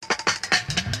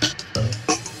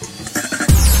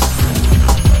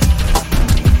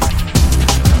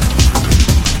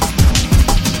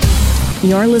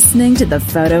You're listening to the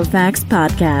Photo Facts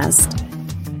Podcast.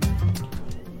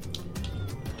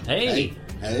 Hey.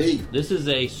 This is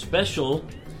a special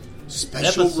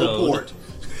episode report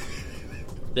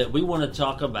that we want to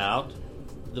talk about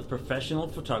the professional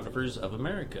photographers of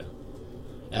America.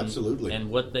 Absolutely.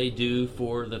 And what they do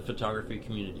for the photography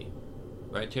community.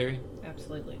 Right, Terry?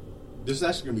 Absolutely. This is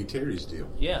actually going to be Terry's deal.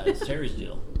 Yeah, it's Terry's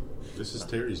deal. This is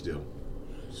Terry's deal.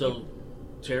 So,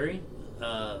 Terry,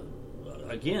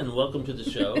 again, welcome to the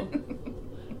show.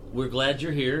 We're glad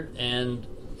you're here. And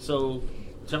so,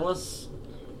 tell us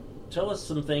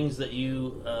some things that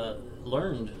you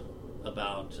learned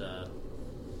about the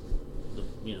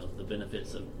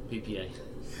benefits of PPA.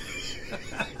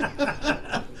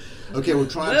 Okay, we're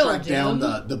trying to track down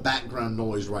the background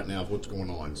noise right now of what's going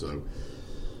on, so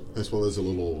as well as a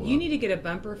little... You need to get a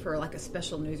bumper for like a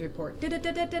special news report.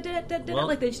 Well,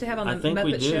 like they used to have on the I think Muppet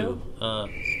we do. Show.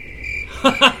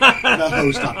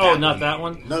 No, stop that not one. that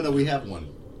one? No, we have one.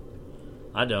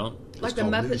 I don't. Like the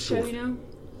called Muppet News Show, Short. you know?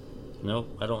 No,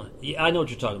 I don't. Yeah, I know what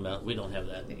you're talking about. We don't have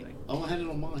that. Anyway. Oh, I had it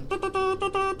on mine.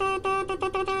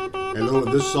 Hello,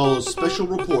 and this is a special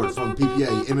report from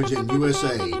PPA Imaging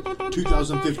USA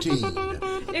 2015.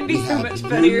 It'd be We so have much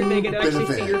funnier if they new could actually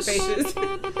see your benefits. faces.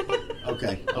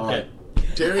 Okay, all right.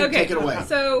 Terry, Okay, take it away.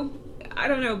 so I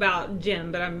don't know about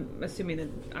Jim, but I'm assuming that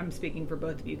I'm speaking for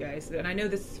both of you guys. And I know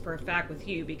this is for a fact with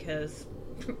you because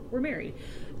we're married.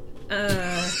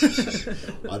 I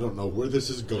don't know where this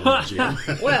is going, Jim.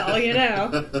 Well, you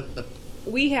know,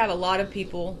 we have a lot of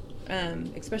people,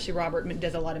 especially Robert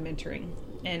does a lot of mentoring.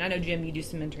 And I know, Jim, you do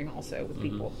some mentoring also with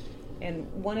people.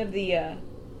 And one of the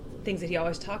things that he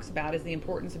always talks about is the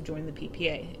importance of joining the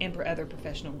PPA and for other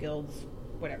professional guilds,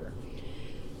 whatever.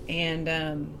 And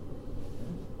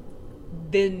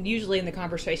then usually in the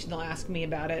conversation they'll ask me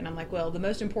about it, and I'm like, well, the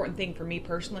most important thing for me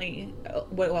personally,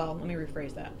 well, let me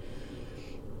rephrase that.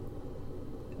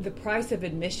 The price of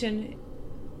admission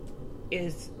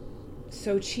is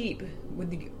so cheap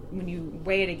when you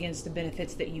weigh it against the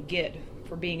benefits that you get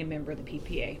for being a member of the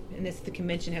PPA. And the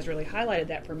convention has really highlighted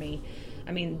that for me.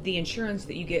 I mean, the insurance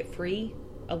that you get free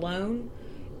alone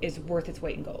is worth its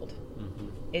weight in gold. Mm-hmm.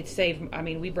 It saved. I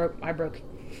mean, I broke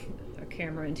a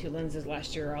camera and 2 lenses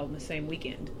last year all in the same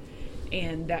weekend,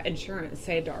 and that insurance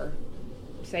saved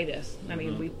us. I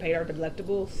mean, we paid our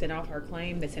deductible, sent off our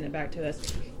claim, they sent it back to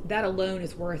us. That alone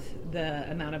is worth the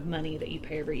amount of money that you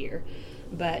pay every year.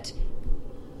 But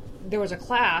there was a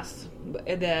class,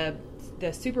 the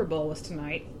Super Bowl was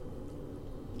tonight,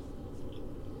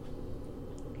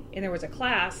 and there was a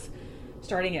class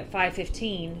starting at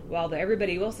 5:15 while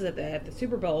everybody else is at the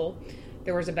Super Bowl.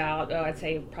 There was about, I'd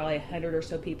say probably 100 or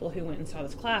so people who went and saw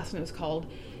this class, and it was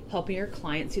called Helping Your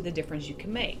Clients See the Difference You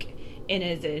Can Make. And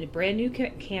it's a brand new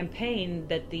campaign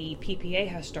that the PPA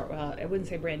has started. Well, I wouldn't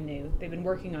say brand new. They've been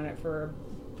working on it for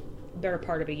a better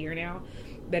part of a year now,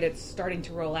 but it's starting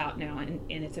to roll out now, and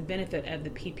it's a benefit of the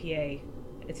PPA.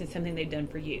 It's something they've done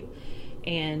for you.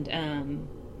 And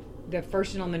the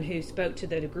first gentleman who spoke to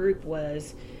the group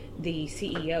was the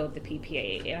CEO of the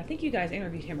PPA, and I think you guys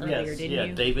interviewed him earlier, didn't you? Yeah,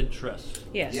 David Truss.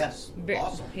 Yes,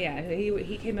 awesome. Yeah,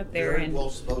 he came up there Very and well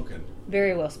spoken.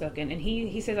 very well spoken, and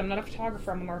he says, I'm not a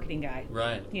photographer, I'm a marketing guy.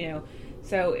 Right. You know,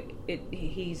 so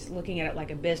he's looking at it like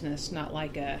a business, not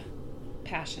like a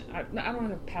passion. I don't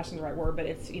know if passion is the right word, but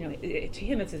it's, you know, to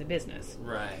him it's a business.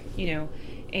 Right. You know,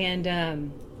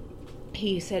 and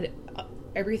he said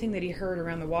everything that he heard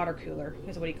around the water cooler,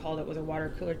 is what he called it, was a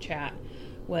water cooler chat,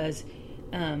 was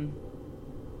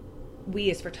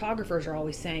we as photographers are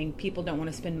always saying people don't want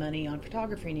to spend money on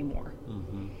photography anymore.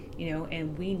 Mm-hmm. You know,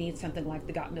 and we need something like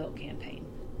the Got Milk campaign.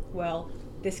 Well,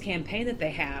 this campaign that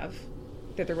they have,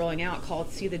 that they're rolling out, called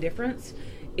See the Difference,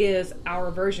 is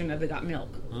our version of the Got Milk.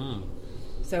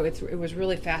 So it was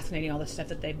really fascinating, all the stuff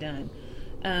that they've done.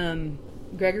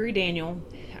 Gregory Daniel,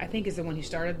 I think, is the one who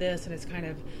started this, and it's kind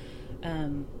of,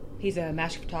 he's a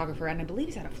master photographer, and I believe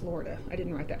he's out of Florida. I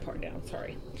didn't write that part down,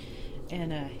 sorry.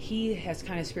 And he has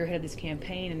kind of spearheaded this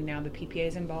campaign, and now the PPA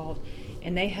is involved.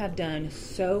 And they have done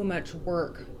so much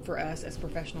work for us as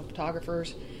professional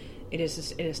photographers. It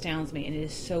astounds me, and it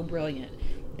is so brilliant.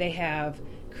 They have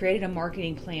created a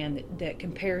marketing plan that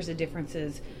compares the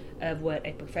differences of what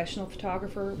a professional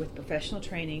photographer with professional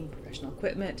training, professional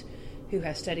equipment, who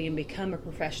has studied and become a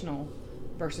professional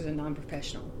versus a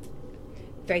non-professional.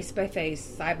 Face-by-face,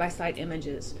 side-by-side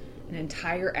images, an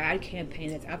entire ad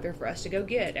campaign that's out there for us to go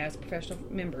get as professional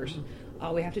members.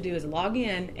 All we have to do is log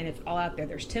in, and it's all out there.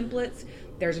 There's templates,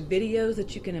 there's videos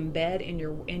that you can embed in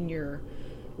your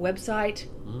website.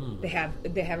 They have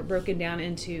it broken down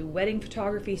into wedding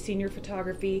photography, senior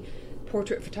photography,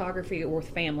 portrait photography with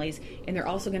families, and they're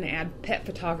also going to add pet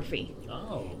photography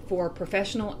for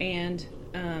professional and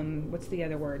what's the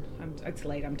other word? It's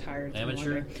late. I'm tired.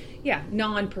 Amateur? Yeah,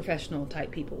 non-professional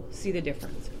type people. See the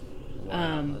difference.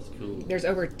 Wow, that's cool. There's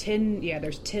over 10. Yeah,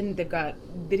 there's 10. They've got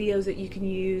videos that you can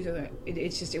use.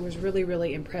 It was really,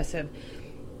 really impressive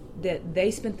that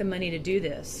they spent the money to do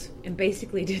this and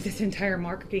basically did this entire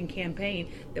marketing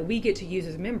campaign that we get to use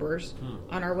as members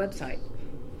on our website.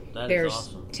 There's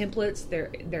awesome. Templates.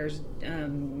 There's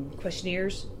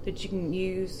questionnaires that you can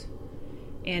use.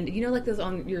 And like those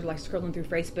you're like scrolling through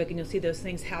Facebook and you'll see those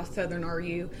things, how Southern are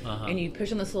you? And you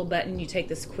push on this little button, you take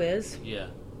this quiz. Yeah.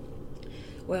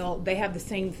 Well, they have the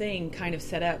same thing kind of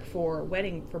set up for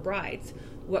brides.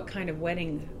 What kind of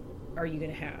wedding are you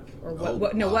going to have? Or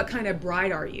what kind of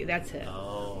bride are you? That's it.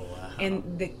 Oh, wow.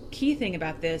 And the key thing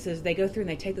about this is they go through and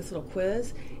they take this little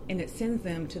quiz and it sends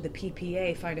them to the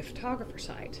PPA Find a Photographer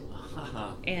site.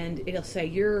 And it'll say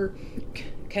you're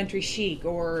country chic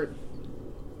or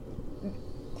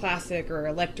classic or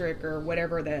electric or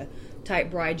whatever the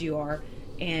type bride you are,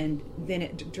 and then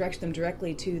it directs them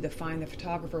directly to the Find the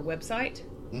Photographer website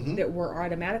that we're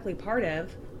automatically part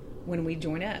of when we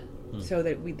join up, so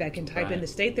that they can type in the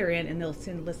state they're in and they'll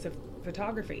send lists of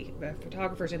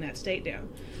photographers in that state down.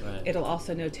 Right. It'll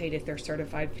also notate if they're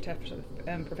certified professional,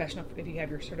 if you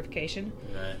have your certification,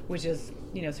 which is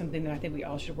something that I think we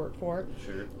all should work for.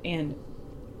 Sure. And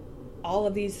all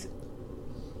of these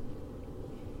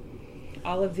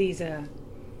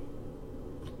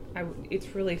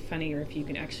it's really funnier if you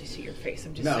can actually see your face.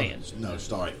 I'm just saying. No,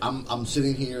 sorry. I'm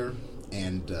sitting here,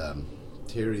 and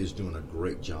Terry is doing a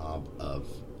great job of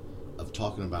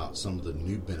talking about some of the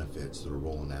new benefits that are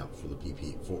rolling out for the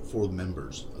PPA, for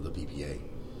members of the PPA.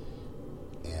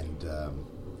 And God,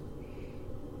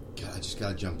 I just got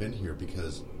to jump in here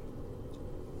because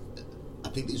I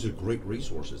think these are great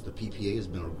resources. The PPA has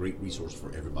been a great resource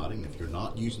for everybody, and if you're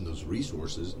not using those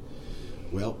resources,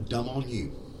 well, dumb on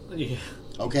you. Yeah.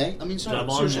 Okay? I mean,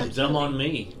 dumb on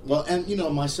me. Well, and,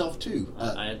 myself, too.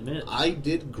 I admit. I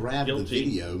did grab the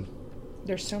video.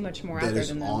 There's so much more out there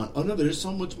than that. Oh, no, there's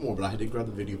so much more, but I did grab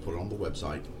the video, put it on the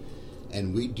website,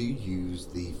 and we do use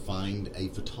the Find a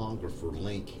Photographer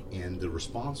link, and the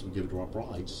response we give to our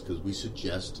brides is because we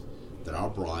suggest that our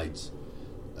brides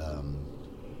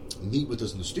meet with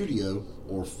us in the studio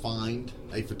or find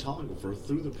a photographer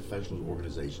through the professional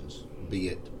organizations, be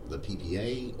it the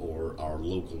PPA or our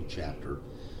local chapter,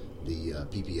 the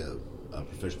PPO,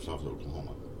 Professional Photography of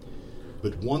Oklahoma.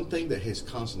 But one thing that has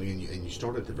constantly, and you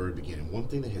started at the very beginning, one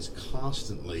thing that has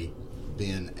constantly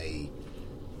been a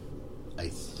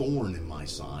thorn in my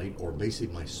side, or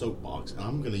basically my soapbox, and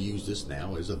I'm going to use this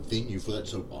now as a venue for that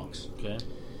soapbox. Okay.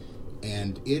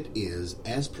 And it is,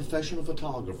 as professional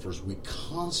photographers, we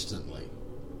constantly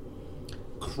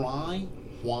cry,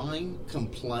 whine,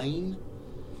 complain,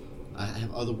 I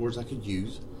have other words I could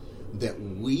use, that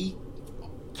we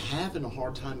having a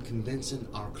hard time convincing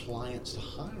our clients to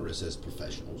hire us as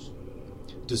professionals,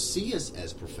 to see us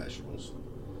as professionals,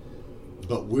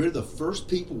 but we're the first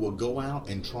people will go out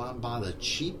and try and buy the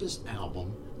cheapest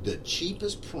album, the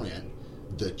cheapest print,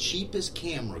 the cheapest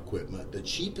camera equipment, the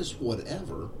cheapest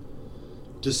whatever,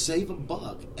 to save a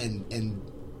buck and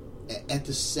at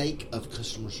the sake of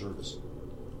customer service.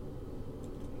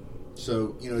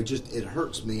 So, it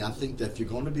hurts me. I think that if you're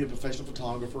going to be a professional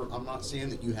photographer, I'm not saying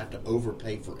that you have to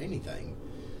overpay for anything,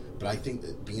 but I think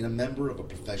that being a member of a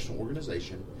professional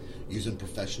organization, using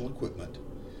professional equipment,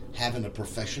 having a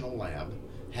professional lab,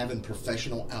 having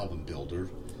professional album builder,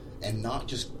 and not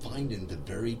just finding the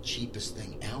very cheapest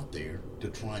thing out there to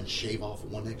try and shave off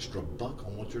one extra buck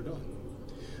on what you're doing.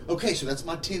 Okay, so that's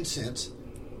my 10 cents.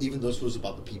 Even though this was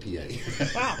about the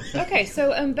PPA. Wow. Okay,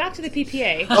 so back to the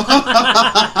PPA.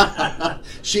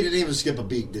 She didn't even skip a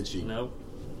beat, did she? Nope.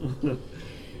 When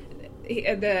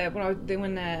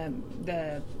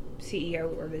the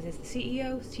CEO, or is this the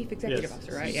CEO? Chief Executive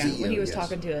Officer, right? Yeah. CEO, when he was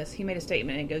talking to us, he made a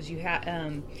statement and goes, he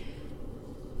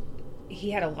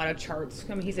had a lot of charts.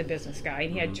 I mean, he's a business guy,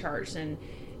 and he had charts, and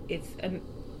it's...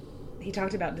 he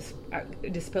talked about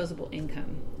disposable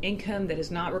income that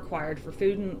is not required for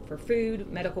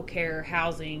food, medical care,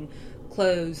 housing,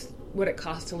 clothes, what it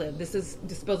costs to live. This is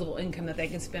disposable income that they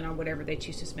can spend on whatever they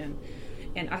choose to spend.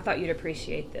 And I thought you'd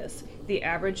appreciate this. The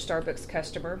average Starbucks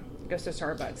customer goes to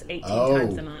Starbucks 18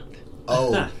 times a month.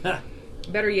 Oh.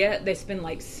 Better yet, they spend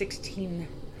like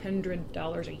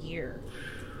 $1,600 a year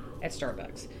at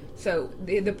Starbucks. So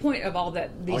the point of all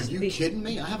that... Are you kidding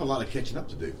me? I have a lot of catching up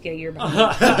to do. Yeah, you're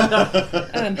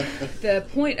behind. The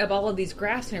point of all of these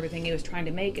graphs and everything he was trying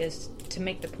to make is to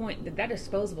make the point that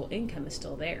disposable income is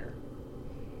still there.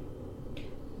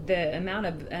 the amount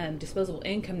of disposable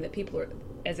income that people are,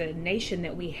 as a nation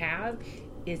that we have,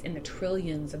 is in the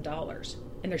trillions of dollars,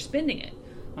 and they're spending it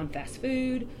on fast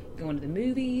food, going to the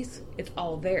movies. It's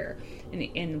all there.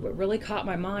 And what really caught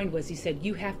my mind was he said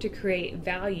you have to create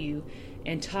value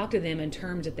and talk to them in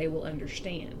terms that they will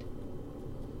understand.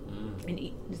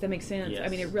 And does that make sense? Yes. I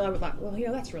mean, it really was like, well,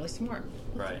 that's really smart.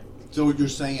 Right. So what you're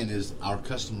saying is our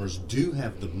customers do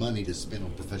have the money to spend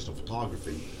on professional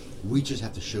photography. We just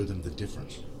have to show them the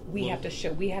difference. We have to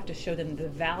show them the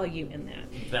value in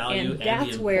that. Value and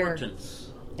that's the where, importance.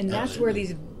 and that's where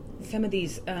some of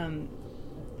these.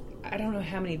 I don't know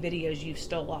how many videos you've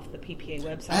stole off the PPA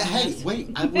website. Hey,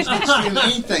 wait! I was not stealing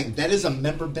anything. That is a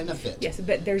member benefit. Yes,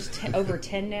 but there's over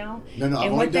 10 now. No, I've and only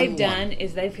what they've done done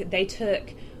is they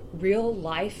took real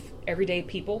life, everyday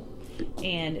people,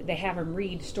 and they have them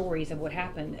read stories of what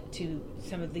happened to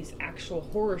some of these actual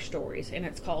horror stories, and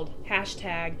it's called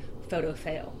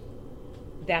 #PhotoFail.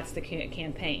 That's the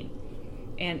campaign,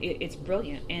 and it's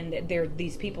brilliant. And there are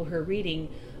these people who are reading.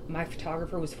 My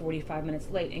photographer was 45 minutes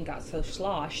late and got so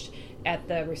sloshed at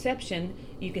the reception.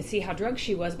 You can see how drunk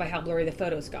she was by how blurry the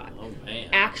photos got. Oh, man.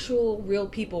 Actual, real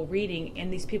people reading,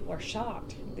 and these people are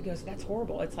shocked. It goes, that's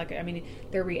horrible. It's like, I mean,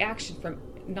 their reaction from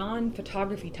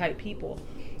non-photography type people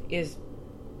it's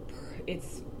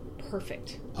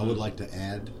perfect. I would like to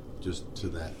add, just to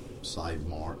that side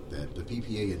mark, that the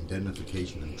PPA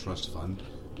Indemnification and Trust Fund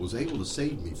was able to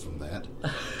save me from that.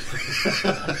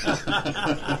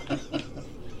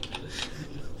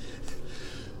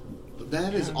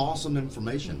 That is awesome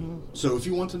information. Mm-hmm. So if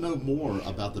you want to know more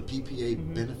about the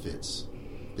PPA benefits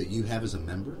that you have as a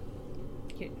member,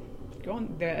 Go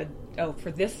on.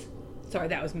 For this? Sorry,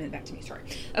 that was meant back to me. Sorry.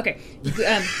 Okay.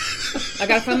 I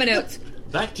got to find my notes.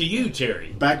 Back to you,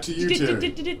 Terry. back to you, Terry.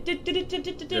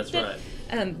 That's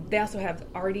right. They also have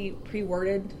already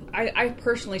pre-worded. I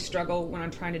personally struggle when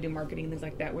I'm trying to do marketing, things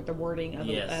like that, with the wording of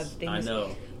things. I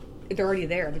know. They're already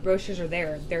there. The brochures are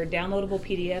there. They're downloadable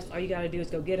PDFs. All you got to do is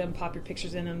go get them, pop your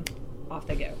pictures in them, off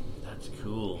they go. That's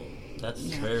cool. That's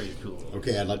very cool.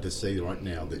 Okay, I'd like to say right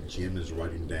now that Jim is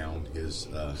writing down his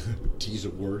teaser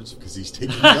words because he's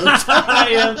taking notes. I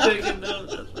am taking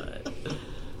notes. That's right.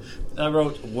 I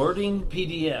wrote wording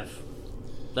PDF.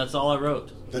 That's all I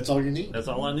wrote. That's all you need? That's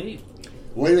all I need.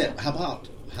 Wait a minute. How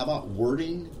about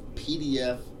wording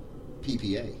PDF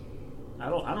PPA? I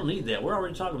don't need that. We're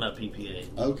already talking about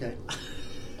PPA. Okay.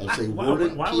 I'll say Why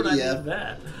wording would I PDF need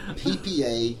that?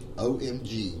 PPA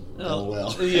OMG.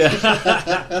 LOL.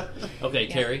 Yeah. Okay,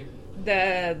 Terry.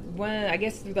 The one, I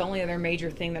guess, the only other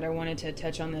major thing that I wanted to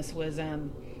touch on this was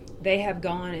they have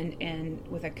gone and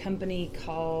with a company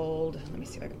called, let me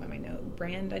see if I can find my note,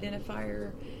 Brand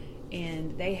Identifier,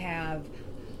 and they have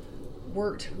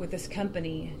worked with this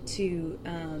company to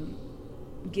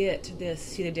get this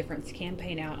See the Difference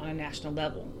campaign out on a national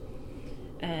level.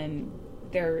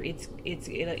 It's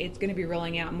going to be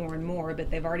rolling out more and more,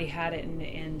 but they've already had it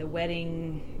in the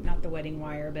wedding, not the wedding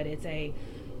wire, but it's I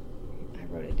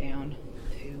wrote it down.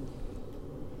 Poo.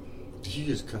 Did you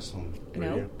just cuss on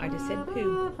radio? No, I just said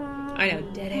poo. I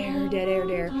know, dead air,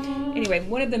 dare. Anyway,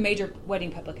 one of the major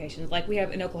wedding publications, like we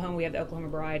have in Oklahoma, we have the Oklahoma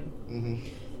Bride,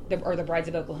 or the Brides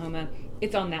of Oklahoma.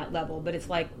 It's on that level, but it's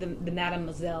like the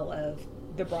Mademoiselle of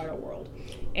the bridal world.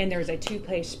 And there's a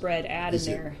 2-page spread ad in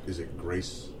there. Is it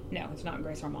Grace? No, it's not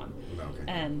Grace Armand. No,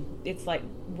 okay. It's like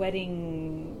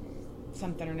wedding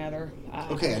something or another.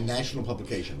 Okay, a national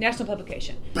publication. National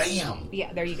publication. Bam!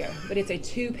 Yeah, there you go. But it's a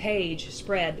 2-page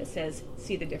spread that says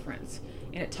See the Difference.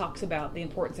 And it talks about the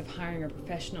importance of hiring a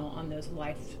professional on those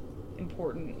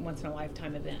important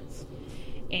once-in-a-lifetime events.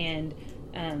 And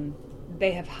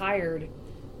they have hired,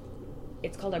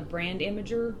 it's called a brand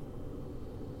imager.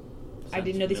 I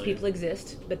didn't know these people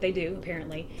exist, but they do,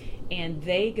 apparently. And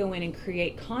they go in and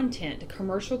create content,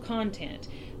 commercial content,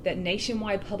 that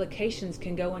nationwide publications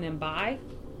can go in and buy.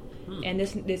 And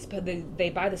they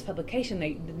buy this publication,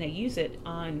 they use it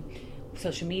on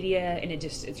social media, and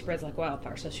it spreads like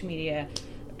wildfire. Social media,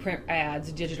 print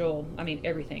ads, digital,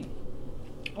 everything.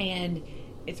 And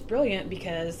it's brilliant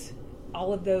because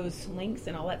all of those links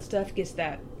and all that stuff gets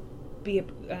that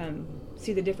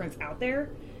See the Difference out there,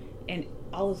 and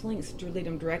all those links lead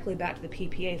them directly back to the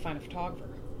PPA to find a photographer.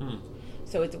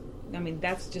 So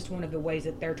that's just one of the ways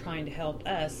that they're trying to help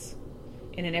us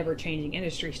in an ever-changing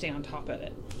industry stay on top of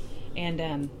it.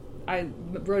 And I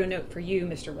wrote a note for you,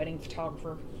 Mr. Wedding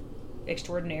Photographer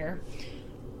Extraordinaire.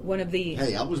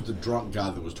 Hey, I was the drunk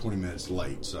guy that was 20 minutes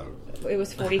late, so... It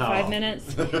was 45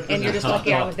 minutes, and you're just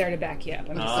lucky I was there to back you up.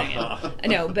 I'm just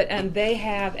saying. No, but they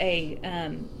have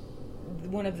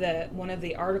one of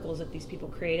the articles that these people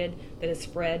created that has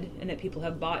spread and that people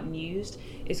have bought and used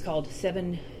is called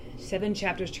Seven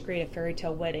Chapters to Create a Fairy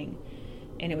Tale Wedding,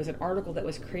 and it was an article that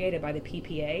was created by the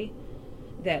PPA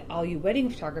that all you wedding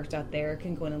photographers out there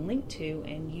can go in and link to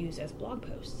and use as blog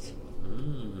posts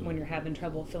when you're having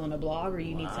trouble filling a blog or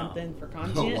you need something for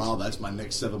content. Oh wow, that's my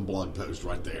next 7 blog post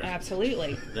right there.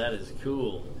 Absolutely. That is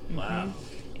cool. Wow.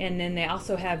 And then they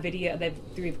also have video. They've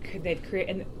created,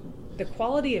 and the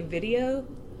quality of video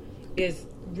is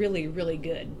really, really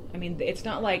good. I mean, it's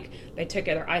not like they took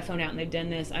their iPhone out and they've done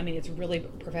this. I mean, it's really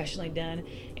professionally done.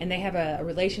 And they have a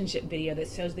relationship video that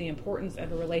shows the importance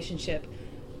of a relationship,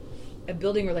 a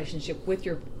building relationship with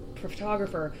your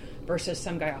photographer versus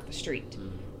some guy off the street.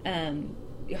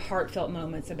 Heartfelt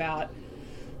moments about.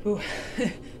 The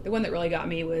one that really got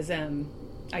me was.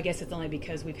 I guess it's only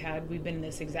because we've been in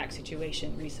this exact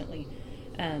situation recently.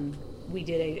 We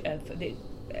did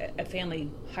a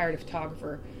family hired a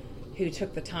photographer who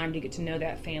took the time to get to know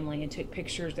that family and took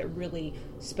pictures that really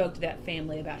spoke to that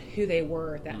family about who they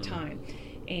were at that time.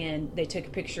 And they took a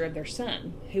picture of their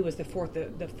son, who was the fourth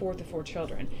of 4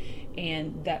 children,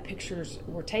 and that pictures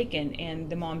were taken. And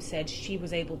the mom said she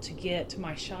was able to get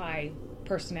my shy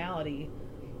personality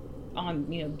on,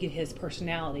 get his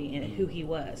personality and who he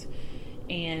was.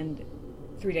 And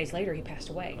 3 days later, he passed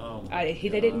away. Oh they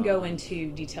didn't go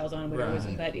into details on what it was,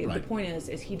 Right. but the point is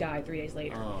he died 3 days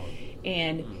later. Oh.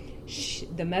 And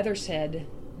the mother said,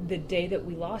 the day that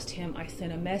we lost him, I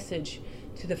sent a message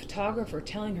to the photographer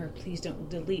telling her, please don't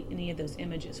delete any of those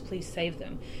images. Please save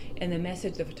them. And the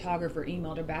message the photographer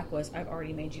emailed her back was, I've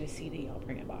already made you a CD. I'll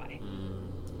bring it by.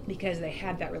 Because they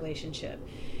had that relationship.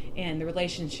 And the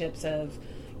relationships of,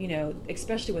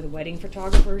 especially with wedding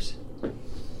photographers,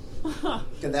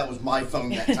 And that was my phone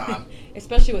that time.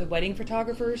 especially with wedding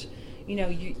photographers,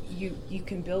 you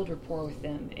can build rapport with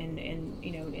them, and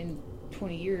in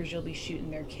 20 years you'll be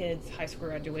shooting their kids' high school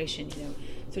graduation.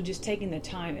 So just taking the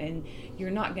time, and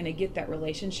you're not going to get that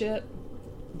relationship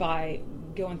by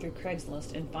going through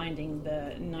Craigslist and finding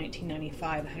the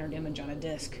 1995 100 image on a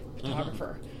disc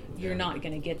photographer. You're not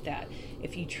going to get that.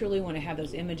 If you truly want to have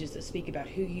those images that speak about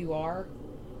who you are,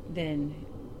 then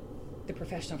the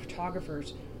professional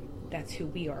photographers, that's who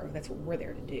we are. That's what we're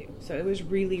there to do. So it was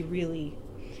really, really,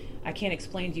 I can't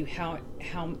explain to you how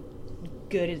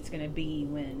good it's going to be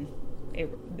when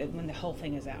the whole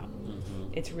thing is out.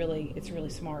 It's really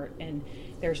smart, and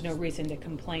there's no reason to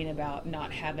complain about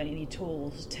not having any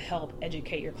tools to help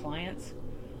educate your clients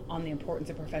on the importance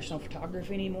of professional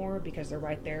photography anymore, because they're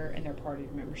right there and they're part of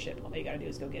your membership. All you got to do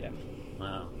is go get them.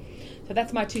 Wow. So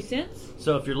that's my 2 cents.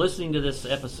 So if you're listening to this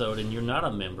episode and you're not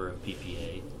a member of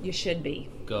PPA, You should be.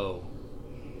 go.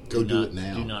 Go do it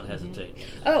now. Do not hesitate.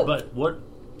 Oh. But what?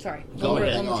 Sorry. Go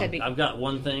ahead. One more tidbit. I've got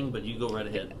one thing, but you go right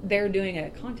ahead. They're doing a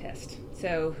contest.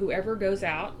 So whoever goes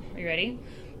out, are you ready?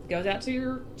 Goes out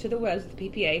to the web, the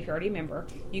PPA, if you're already a member.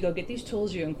 You go get these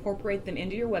tools, you incorporate them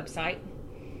into your website,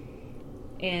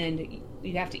 and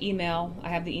you have to email. I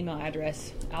have the email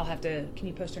address. Can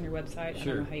you post on your website? I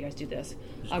Sure. don't know how you guys do this.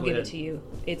 Just I'll go give ahead. it to you.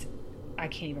 I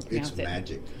can't even pronounce It's it.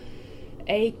 magic.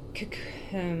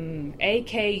 AKURKIAN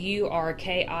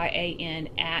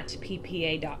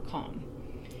 @PPA.com.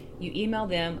 You email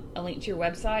them a link to your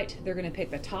website. They're going to pick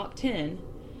the top 10,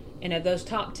 and of those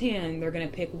top 10, they're going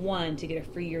to pick one to get a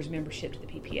free year's membership to the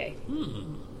PPA.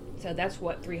 So that's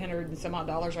what, $300 and some odd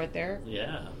right there.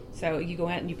 Yeah. So you go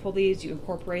out and you pull these, you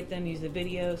incorporate them, use the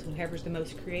videos, and whoever's the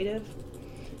most creative,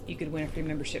 you could win a free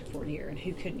membership for a year. And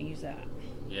who couldn't use that?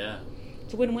 Yeah.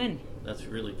 It's a win-win. That's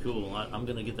really cool. I'm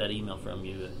going to get that email from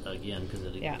you again because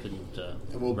it Yeah. couldn't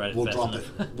And we'll write it fast drop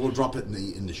enough. it. We'll drop it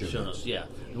in the show Show notes. notes. Yeah.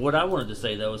 What I wanted to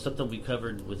say though is something we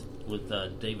covered with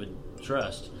David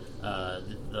Trust,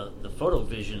 the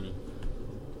PhotoVision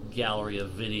gallery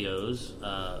of videos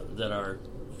that are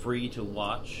free to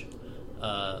watch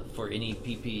for any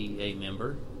PPA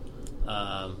member.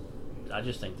 I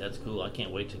just think that's cool. I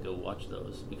can't wait to go watch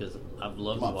those because I've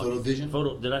loved What, watching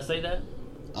PhotoVision? Did I say that?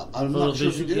 I'm not sure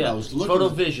if you did. Yeah. I was looking.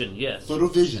 PhotoVision. Yes.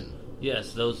 PhotoVision.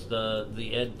 Yes. Those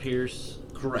the Ed Pierce.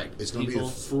 Correct. It's going to be a People.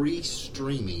 free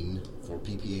streaming for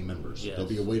PPA members. Yes. There'll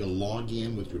be a way to log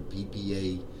in with your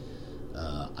PPA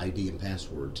ID and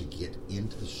password to get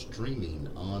into the streaming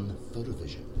on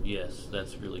PhotoVision. Yes,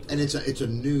 that's really cool. And it's a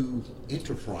new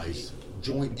enterprise,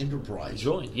 joint enterprise.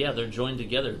 Joined, yeah, they're joined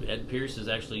together. Ed Pierce is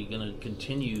actually going to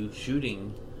continue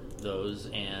shooting those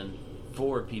and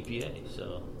for PPA.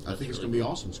 So I think it's really going to be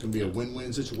cool. awesome. It's going to be a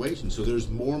win-win situation. So there's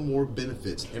more and more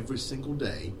benefits every single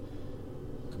day.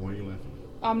 Why are you laughing?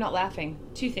 Oh, I'm not laughing.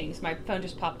 2 things. My phone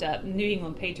just popped up. New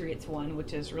England Patriots won,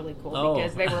 which is really cool Oh.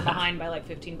 because they were behind by like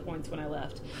 15 points when I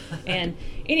left. And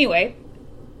anyway,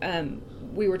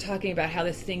 we were talking about how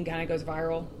this thing kind of goes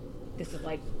viral. This is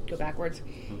like, go backwards.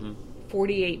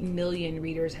 48 million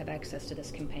readers have access to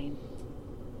this campaign.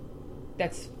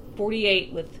 That's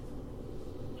 48 with,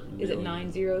 is it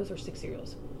 9 zeros or 6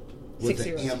 zeros? With 6 the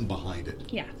zeros. M behind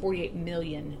it. Yeah, 48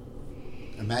 million.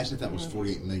 Imagine if that was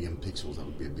 48 million pixels. That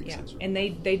would be a big sensor. And they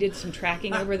did some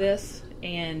tracking over this,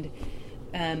 and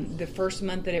the first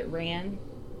month that it ran,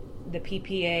 the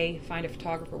PPA Find a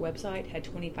Photographer website had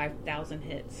 25,000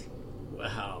 hits.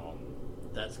 Wow,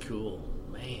 that's cool,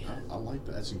 man. I like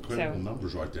that. That's incredible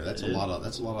numbers right there. That's a lot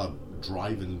of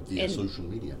driving via social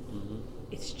media.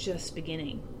 It's just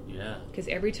beginning. Yeah. Because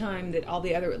every time that all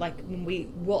the other, like when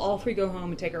we'll all three go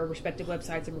home and take our respective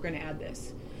websites and we're going to add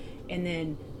this, and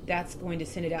then that's going to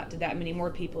send it out to that many more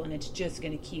people, and it's just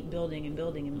going to keep building and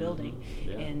building and building,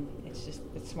 and it's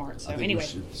smart. So I think anyway, we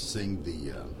should sing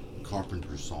the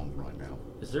Carpenters song right now.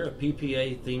 Is there a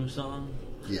PPA theme song?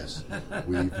 Yes.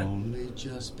 We've only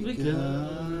just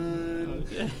begun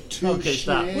to Okay,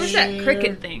 stop. share. where's that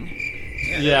cricket thing?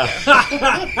 Yeah.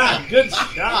 Good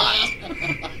shot.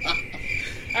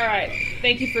 All right,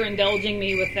 thank you for indulging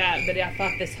me with that. But I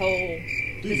thought this whole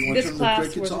you wanna this turn the class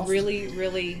crickets was off?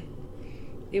 really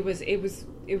it was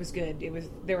good.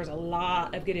 There was a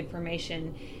lot of good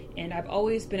information, and I've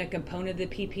always been a component of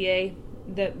the PPA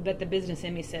that the business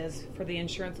in me says for the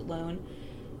insurance loan.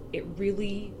 It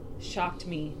really shocked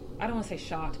me. I don't want to say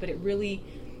shocked, but it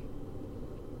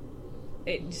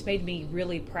just made me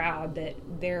really proud that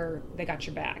they got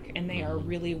your back, and they are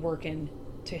really working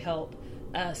to help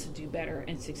us do better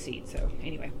and succeed. So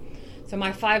anyway, so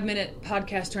my 5-minute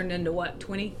podcast turned into what,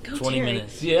 20? Go 20 Terry.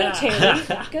 minutes, yeah. Go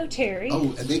Terry. Go Terry.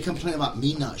 Oh, and they complain about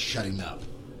me not shutting up.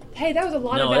 Hey, that was a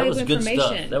lot of No, that valuable was good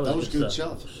information. stuff. That was good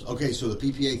stuff. Okay, so the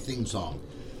PPA theme song.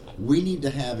 We need to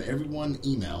have everyone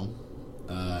email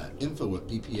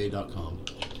info@ppa.com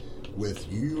with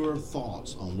your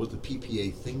thoughts on what the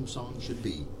PPA theme song should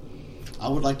be. I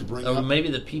would like to bring Or up...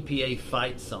 maybe the PPA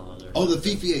fight song. Or the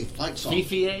PPA fight song.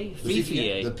 PPA? The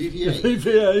PPA. PPA.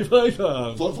 PPA fight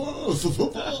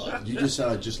song. You just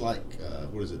like,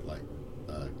 what is it, like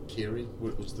Carrie?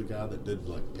 What's the guy that did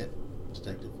like Pet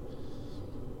Detective?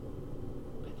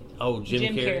 Oh,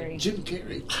 Jim Carrey. Jim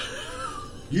Carrey.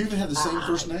 You even have the same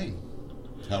first name.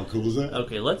 How cool is that?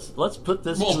 Okay, let's put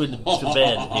this to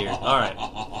bed here. All right.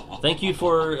 Thank you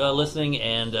for listening,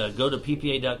 and go to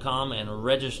ppa.com and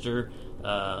register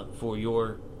for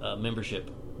your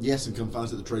membership. Yes, and come find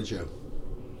us at the trade show.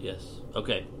 Yes.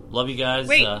 Okay. Love you guys.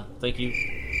 Wait. Thank you.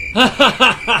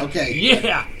 Okay.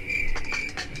 Yeah.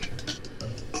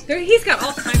 He's got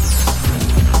all kinds of